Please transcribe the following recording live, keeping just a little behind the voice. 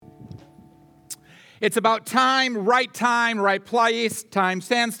It's about time, right place, time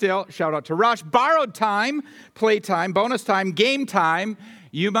standstill. Shout out to Rush. Borrowed time, playtime, bonus time, game time.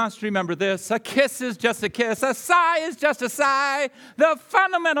 You must remember this. A kiss is just a kiss. A sigh is just a sigh. The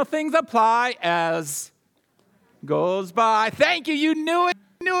fundamental things apply as goes by. Thank you. You knew it.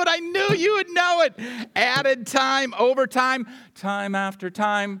 I knew you would know it. Added time, overtime, time after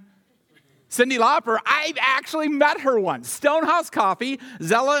time. Cyndi Lauper, I actually met her once. Stonehouse Coffee.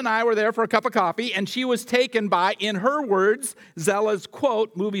 Zella and I were there for a cup of coffee, and she was taken by, in her words, Zella's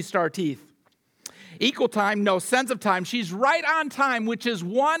quote, movie star teeth. Equal time, no sense of time. She's right on time, which is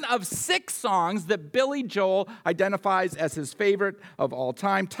one of 6 songs that Billy Joel identifies as his favorite of all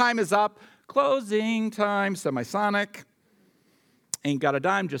time. Time is up. Closing time, Semisonic. Ain't got a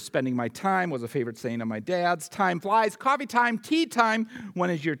dime, just spending my time was a favorite saying of my dad's. Time flies. Coffee time, tea time. When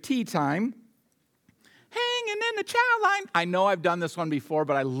is your tea time? Hanging in the chow line. I know I've done this one before,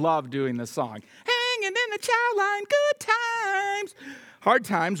 but I love doing this song. Hanging in the chow line, good times. Hard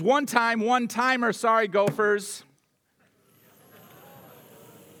times, one time, one-timer. Sorry, Gophers.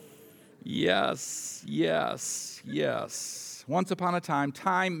 Yes. Once upon a time,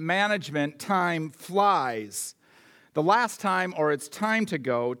 time management, time flies. The last time, or it's time to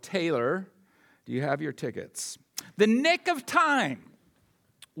go. Taylor, do you have your tickets? The Nick of Time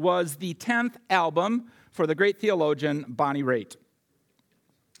was the 10th album for the great theologian Bonnie Raitt.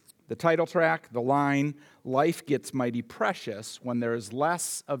 The title track, the line, "Life gets mighty precious when there's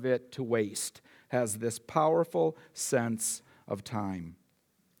less of it to waste," has this powerful sense of time.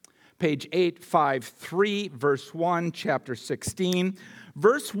 Page 853, verse 1, chapter 16.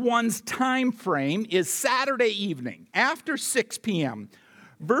 Verse 1's time frame is Saturday evening, after 6 p.m.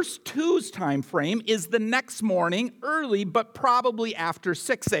 Verse 2's time frame is the next morning, early, but probably after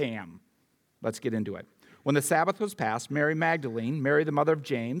 6 a.m. Let's get into it. When the Sabbath was passed, Mary Magdalene, Mary the mother of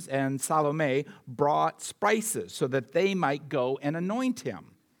James, and Salome brought spices so that they might go and anoint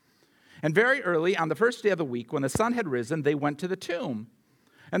him. And very early on the first day of the week, when the sun had risen, they went to the tomb.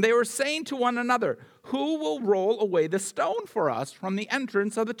 And they were saying to one another, "Who will roll away the stone for us from the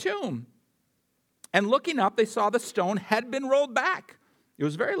entrance of the tomb?" And looking up, they saw the stone had been rolled back. It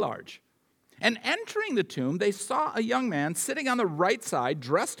was very large. And entering the tomb, they saw a young man sitting on the right side,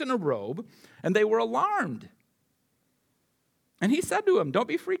 dressed in a robe, and they were alarmed. And he said to him, "Don't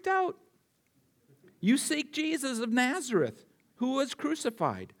be freaked out. You seek Jesus of Nazareth, who was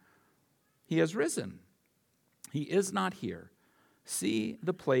crucified. He has risen. He is not here. See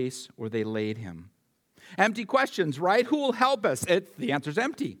the place where they laid him." Empty questions, right? Who will help us? The answer is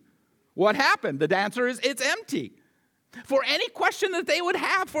empty. What happened? The answer is it's empty. For any question that they would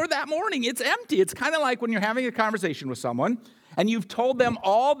have for that morning, it's empty. It's kind of like when you're having a conversation with someone and you've told them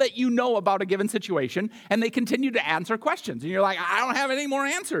all that you know about a given situation and they continue to answer questions. And you're like, I don't have any more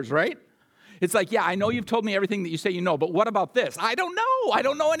answers, right? It's like, yeah, I know you've told me everything that you say you know, but what about this? I don't know. I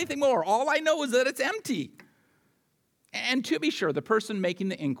don't know anything more. All I know is that it's empty. And to be sure, the person making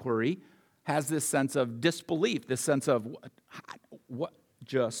the inquiry has this sense of disbelief, this sense of what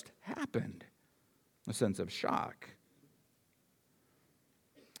just happened, a sense of shock.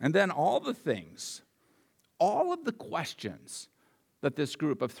 And then all the things, all of the questions that this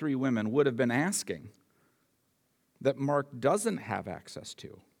group of 3 women would have been asking that Mark doesn't have access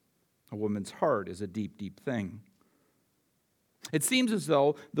to. A woman's heart is a deep, deep thing. It seems as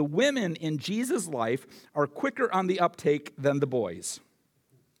though the women in Jesus' life are quicker on the uptake than the boys.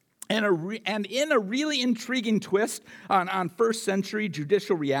 And in a really intriguing twist on first century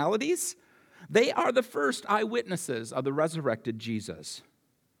judicial realities, they are the first eyewitnesses of the resurrected Jesus.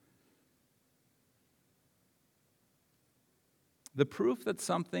 The proof that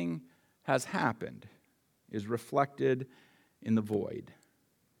something has happened is reflected in the void,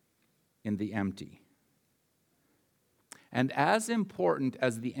 in the empty. And as important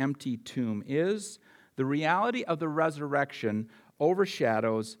as the empty tomb is, the reality of the resurrection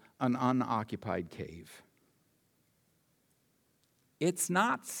overshadows an unoccupied cave. It's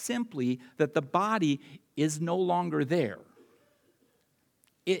not simply that the body is no longer there.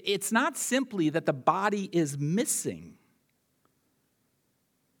 It's not simply that the body is missing.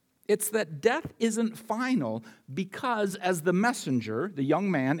 It's that death isn't final because, as the messenger, the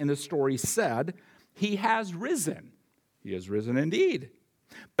young man in the story said, he has risen. He has risen indeed.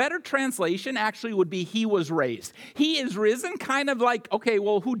 Better translation actually would be he was raised. He is risen, kind of like, okay,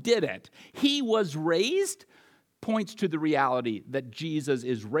 well, who did it? He was raised points to the reality that Jesus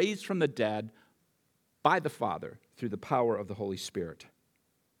is raised from the dead by the Father through the power of the Holy Spirit.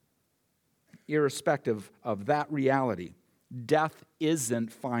 Irrespective of that reality, death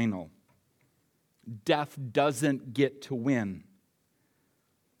isn't final. Death doesn't get to win.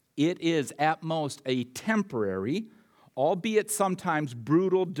 it is at most a temporary, albeit sometimes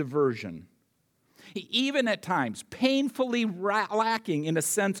brutal diversion. Even at times, painfully lacking in a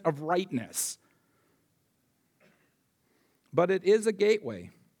sense of rightness. But it is a gateway.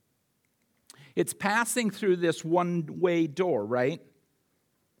 It's passing through this one-way door, right?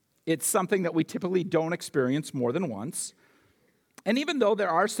 It's something that we typically don't experience more than once. And even though there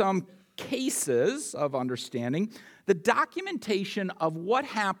are some cases of understanding, the documentation of what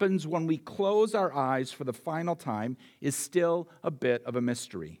happens when we close our eyes for the final time is still a bit of a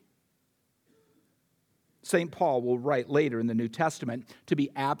mystery. St. Paul will write later in the New Testament, to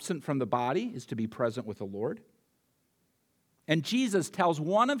be absent from the body is to be present with the Lord. And Jesus tells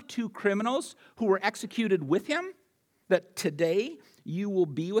one of two criminals who were executed with him that today you will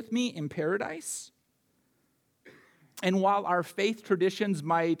be with me in paradise. And while our faith traditions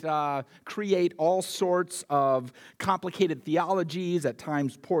might create all sorts of complicated theologies, at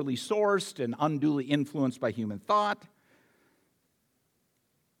times poorly sourced and unduly influenced by human thought,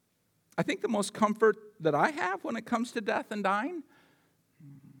 I think the most comfort that I have when it comes to death and dying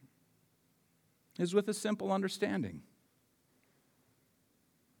is with a simple understanding.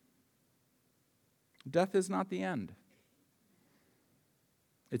 Death is not the end.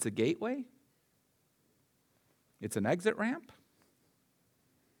 It's a gateway. It's an exit ramp.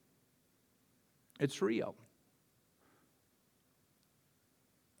 It's real.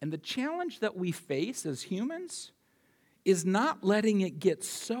 And the challenge that we face as humans is not letting it get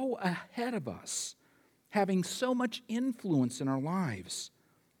so ahead of us, having so much influence in our lives.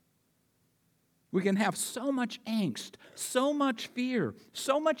 We can have so much angst, so much fear,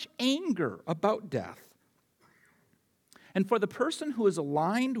 so much anger about death. And for the person who is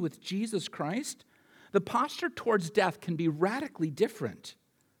aligned with Jesus Christ, the posture towards death can be radically different.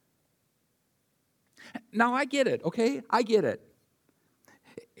 Now, I get it, okay? I get it.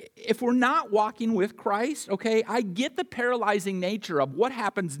 If we're not walking with Christ, okay, I get the paralyzing nature of what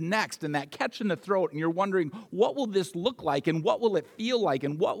happens next and that catch in the throat, and you're wondering, what will this look like, and what will it feel like,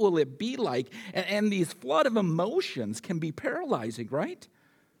 and what will it be like? And these flood of emotions can be paralyzing, right?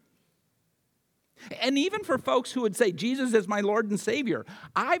 And even for folks who would say, Jesus is my Lord and Savior,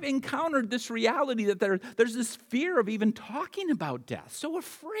 I've encountered this reality that there's this fear of even talking about death, so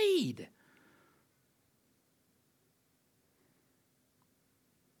afraid.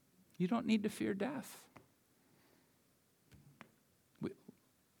 You don't need to fear death.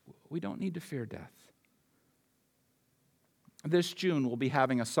 We don't need to fear death. This June, we'll be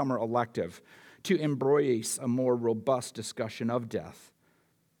having a summer elective to embrace a more robust discussion of death.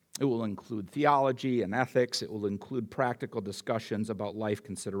 It will include theology and ethics. It will include practical discussions about life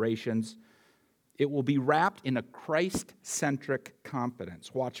considerations. It will be wrapped in a Christ-centric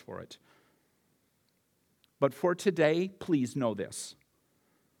confidence. Watch for it. But for today, please know this.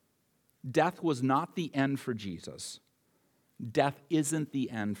 Death was not the end for Jesus. Death isn't the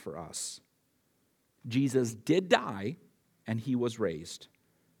end for us. Jesus did die, and he was raised.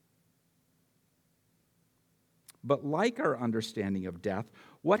 But like our understanding of death,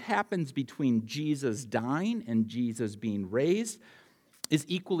 what happens between Jesus dying and Jesus being raised is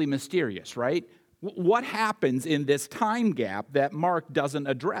equally mysterious, right? What happens in this time gap that Mark doesn't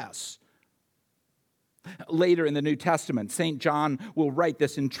address? Later in the New Testament, St. John will write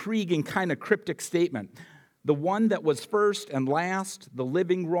this intriguing kind of cryptic statement. The one that was first and last, the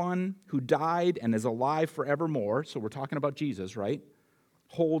living one who died and is alive forevermore, so we're talking about Jesus, right?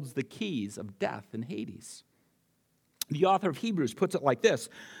 Holds the keys of death and Hades. The author of Hebrews puts it like this: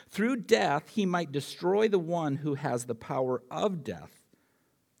 through death he might destroy the one who has the power of death.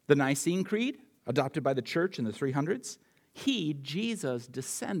 The Nicene Creed, adopted by the church in the 300s, he, Jesus,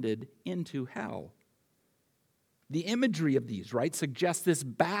 descended into hell. The imagery of these, right, suggests this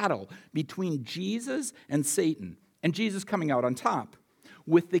battle between Jesus and Satan, and Jesus coming out on top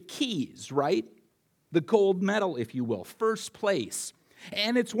with the keys, right? The gold medal, if you will, first place.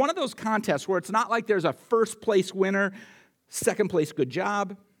 And it's one of those contests where it's not like there's a first place winner, second place, good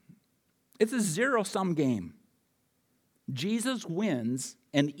job. It's a zero-sum game. Jesus wins,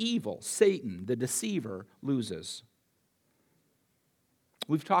 and evil, Satan, the deceiver, loses.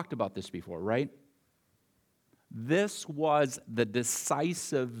 We've talked about this before, right? This was the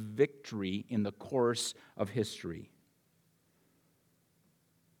decisive victory in the course of history.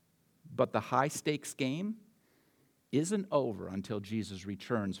 But the high-stakes game isn't over until Jesus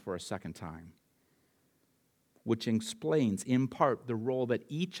returns for a second time, which explains, in part, the role that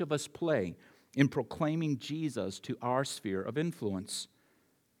each of us play in proclaiming Jesus to our sphere of influence.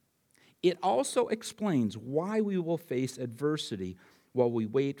 It also explains why we will face adversity while we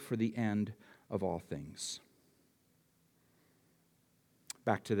wait for the end of all things.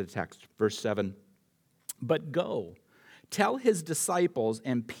 Back to the text, verse 7. But go, tell his disciples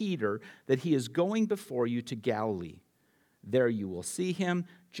and Peter that he is going before you to Galilee. There you will see him,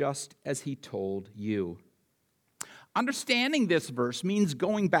 just as he told you. Understanding this verse means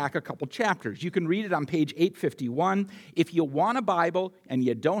going back a couple chapters. You can read it on page 851. If you want a Bible and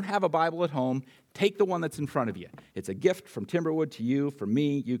you don't have a Bible at home, take the one that's in front of you. It's a gift from Timberwood to you, from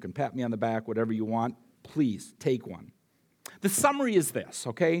me. You can pat me on the back, whatever you want. Please, take one. The summary is this,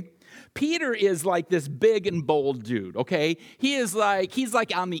 okay? Peter is like this big and bold dude, okay? He's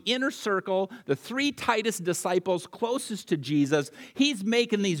like on the inner circle, the three tightest disciples closest to Jesus. He's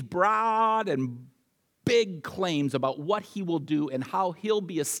making these broad and big claims about what he will do and how he'll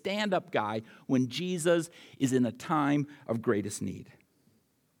be a stand-up guy when Jesus is in a time of greatest need.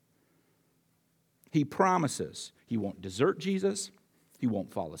 He promises he won't desert Jesus. He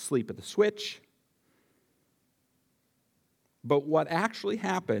won't fall asleep at the switch. But what actually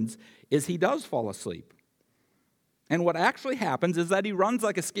happens is he does fall asleep. And what actually happens is that he runs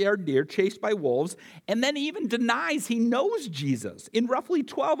like a scared deer chased by wolves and then even denies he knows Jesus in roughly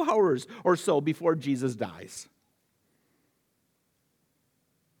 12 hours or so before Jesus dies.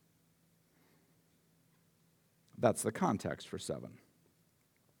 That's the context for 7.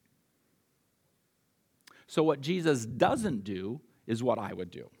 So what Jesus doesn't do is what I would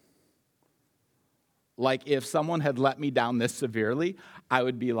do. Like if someone had let me down this severely, I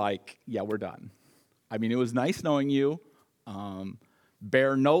would be like, yeah, we're done. I mean, it was nice knowing you.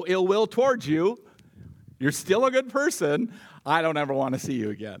 Bear no ill will towards you. You're still a good person. I don't ever want to see you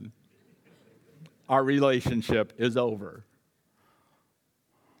again. Our relationship is over.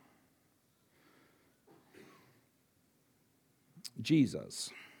 Jesus.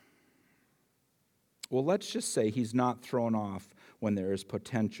 Well, let's just say he's not thrown off when there is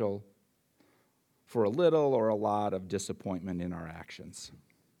potential for a little or a lot of disappointment in our actions.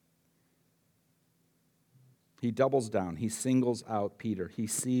 He doubles down. He singles out Peter. He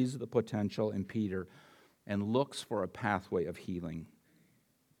sees the potential in Peter and looks for a pathway of healing.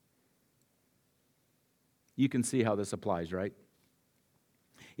 You can see how this applies, right?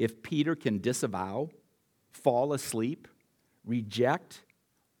 If Peter can disavow, fall asleep, reject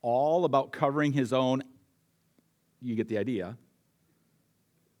all about covering his own, you get the idea.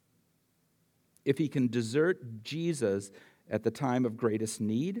 If he can desert Jesus at the time of greatest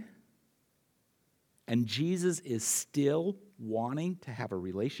need, and Jesus is still wanting to have a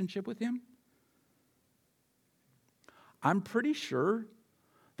relationship with him, I'm pretty sure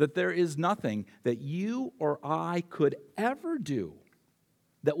that there is nothing that you or I could ever do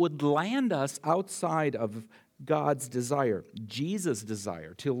that would land us outside of God's desire, Jesus'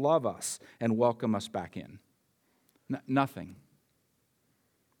 desire to love us and welcome us back in. Nothing.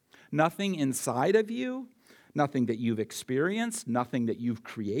 Nothing inside of you, nothing that you've experienced, nothing that you've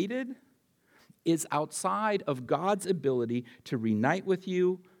created is outside of God's ability to reunite with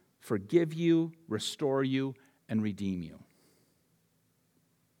you, forgive you, restore you, and redeem you.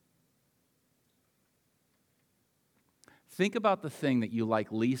 Think about the thing that you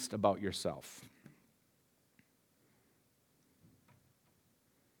like least about yourself.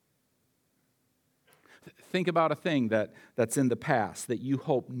 Think about a thing that's in the past that you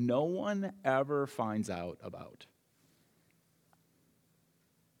hope no one ever finds out about.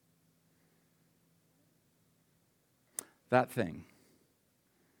 That thing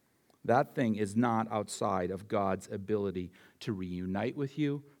is not outside of God's ability to reunite with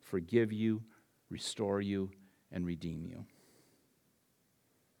you, forgive you, restore you, and redeem you.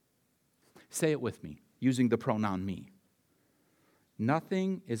 Say it with me, using the pronoun me.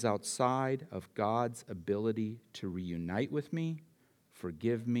 Nothing is outside of God's ability to reunite with me,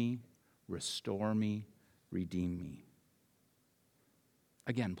 forgive me, restore me, redeem me.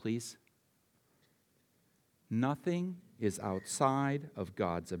 Again, please. Nothing is outside of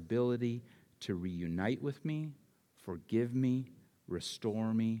God's ability to reunite with me, forgive me,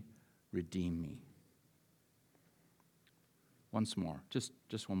 restore me, redeem me. Once more,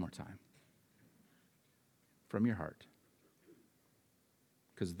 just one more time. From your heart.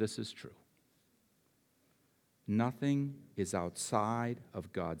 Because this is true. Nothing is outside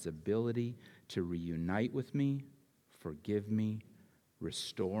of God's ability to reunite with me, forgive me,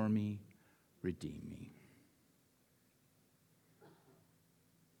 restore me, redeem me.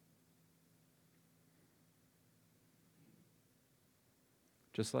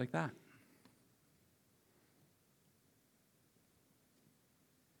 Just like that.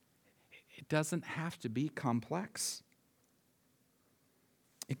 It doesn't have to be complex.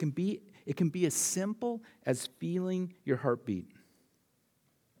 It can be as simple as feeling your heartbeat.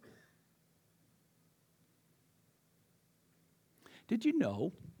 Did you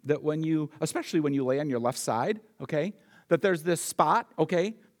know that especially when you lay on your left side, okay, that there's this spot,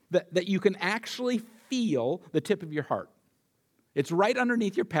 okay, that you can actually feel the tip of your heart? It's right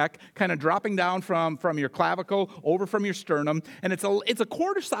underneath your pec, kind of dropping down from your clavicle over from your sternum, and it's a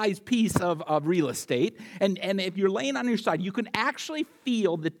quarter-sized piece of real estate. And if you're laying on your side, you can actually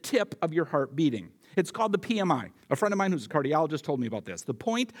feel the tip of your heart beating. It's called the PMI. A friend of mine who's a cardiologist told me about this, the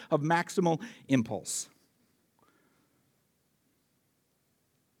point of maximal impulse.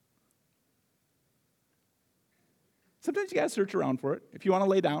 Sometimes you got to search around for it. If you want to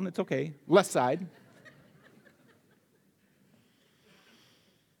lay down, it's okay. Left side.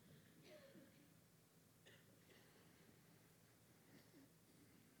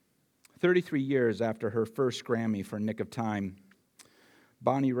 33 years after her first Grammy for Nick of Time,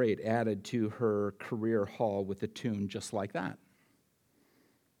 Bonnie Raitt added to her career haul with a tune just like that.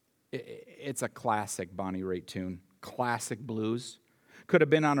 It's a classic Bonnie Raitt tune, classic blues. Could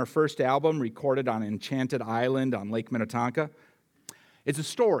have been on her first album, recorded on Enchanted Island on Lake Minnetonka. It's a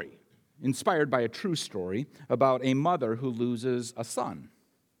story, inspired by a true story, about a mother who loses a son.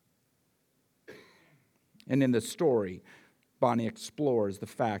 And in the story, Bonnie explores the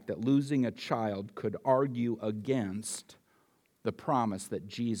fact that losing a child could argue against the promise that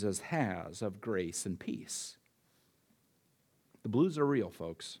Jesus has of grace and peace. The blues are real,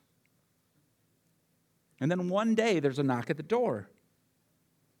 folks. And then one day there's a knock at the door.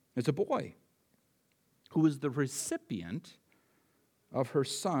 It's a boy who is the recipient of her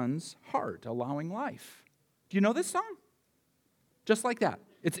son's heart, allowing life. Do you know this song? Just like that.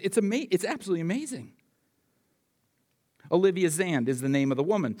 It's absolutely amazing. Olivia Zand is the name of the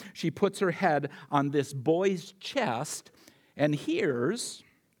woman. She puts her head on this boy's chest and hears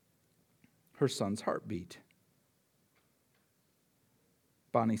her son's heartbeat.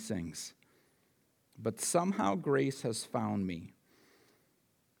 Bonnie sings, "But somehow grace has found me,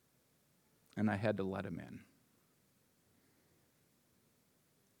 and I had to let him in."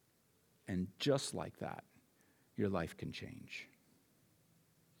 And just like that, your life can change.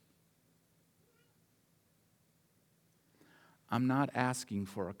 I'm not asking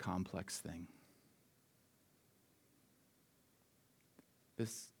for a complex thing.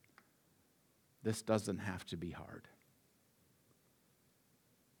 This doesn't have to be hard.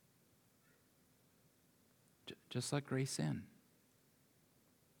 Just let grace in.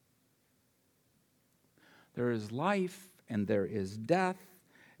 There is life, and there is death,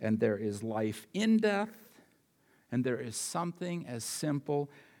 and there is life in death, and there is something as simple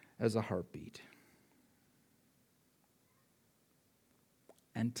as a heartbeat.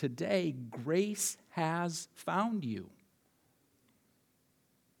 And today, grace has found you.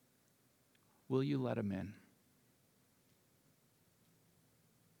 Will you let him in?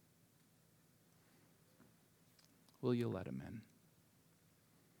 Will you let him in?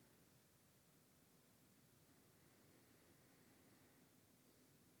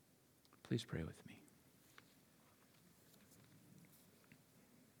 Please pray with me.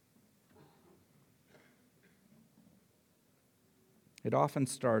 It often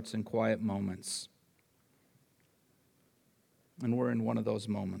starts in quiet moments. And we're in one of those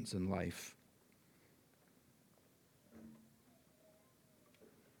moments in life.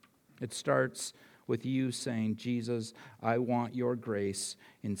 It starts with you saying, "Jesus, I want your grace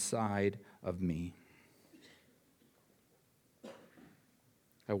inside of me.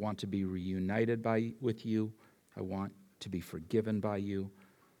 I want to be reunited with you. I want to be forgiven by you.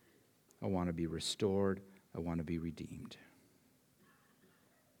 I want to be restored. I want to be redeemed."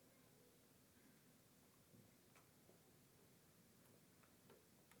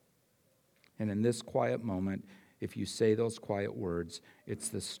 And in this quiet moment, if you say those quiet words, it's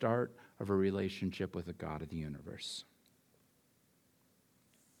the start of a relationship with the God of the universe.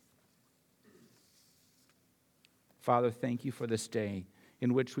 Father, thank you for this day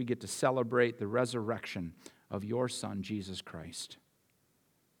in which we get to celebrate the resurrection of your Son, Jesus Christ.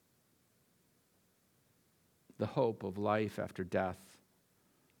 The hope of life after death,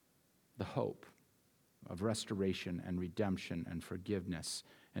 the hope of restoration and redemption and forgiveness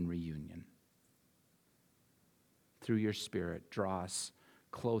and reunion. Through your Spirit, draw us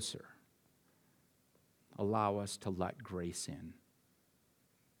closer. Allow us to let grace in.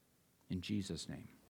 In Jesus' name.